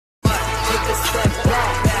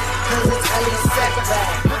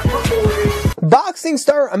Boxing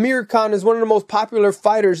star Amir Khan is one of the most popular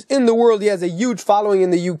fighters in the world. He has a huge following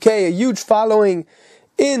in the UK, a huge following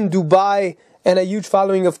in Dubai, and a huge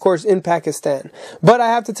following, of course, in Pakistan. But I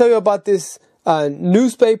have to tell you about this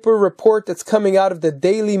newspaper report that's coming out of the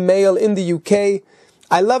Daily Mail in the UK.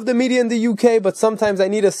 I love the media in the UK, but sometimes I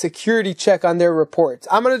need a security check on their reports.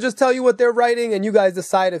 I'm going to just tell you what they're writing, and you guys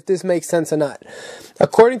decide if this makes sense or not.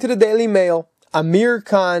 According to the Daily Mail, Amir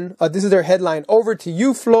Khan, this is their headline, "Over to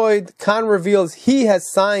you, Floyd. Khan reveals he has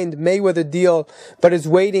signed Mayweather deal, but is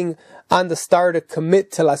waiting on the star to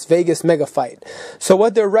commit to Las Vegas mega fight." So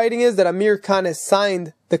what they're writing is that Amir Khan has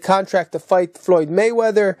signed the contract to fight Floyd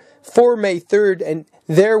Mayweather for May 3rd, and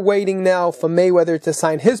they're waiting now for Mayweather to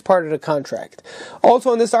sign his part of the contract.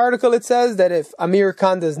 Also in this article, it says that if Amir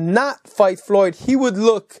Khan does not fight Floyd, he would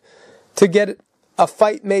look to get a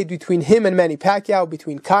fight made between him and Manny Pacquiao,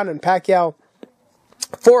 between Khan and Pacquiao,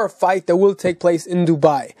 for a fight that will take place in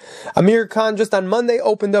Dubai. Amir Khan just on Monday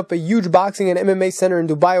opened up a huge boxing and MMA center in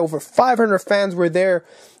Dubai. Over 500 fans were there.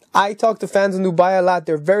 I talk to fans in Dubai a lot.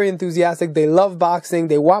 They're very enthusiastic. They love boxing.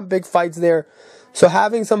 They want big fights there. So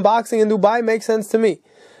having some boxing in Dubai makes sense to me.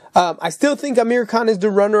 I still think Amir Khan is the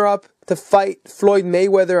runner-up to fight Floyd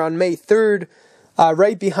Mayweather on May 3rd.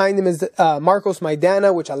 Right behind him is Marcos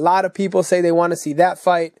Maidana, which a lot of people say they want to see that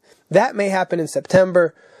fight. That may happen in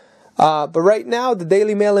September. But right now, the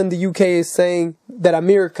Daily Mail in the UK is saying that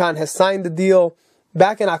Amir Khan has signed the deal.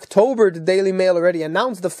 Back in October, the Daily Mail already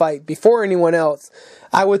announced the fight before anyone else.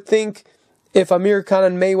 I would think if Amir Khan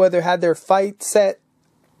and Mayweather had their fight set,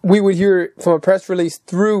 we would hear it from a press release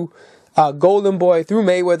through Golden Boy, through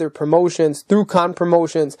Mayweather Promotions, through Khan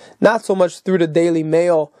Promotions, not so much through the Daily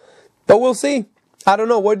Mail. But we'll see. I don't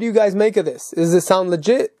know. What do you guys make of this? Does it sound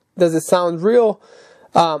legit? Does it sound real?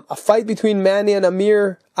 A fight between Manny and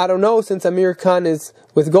Amir, I don't know, since Amir Khan is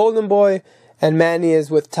with Golden Boy and Manny is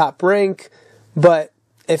with Top Rank. But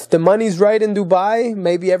if the money's right in Dubai,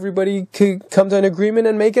 maybe everybody could come to an agreement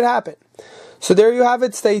and make it happen. So there you have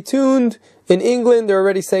it. Stay tuned. In England, they're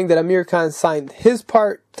already saying that Amir Khan signed his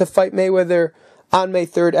part to fight Mayweather on May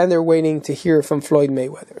 3rd, and they're waiting to hear from Floyd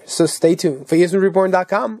Mayweather. So stay tuned. For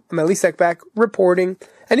EsNewsReporting.com, I'm Ali Sekbak reporting,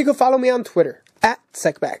 and you can follow me on Twitter,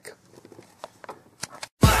 @Sekbak.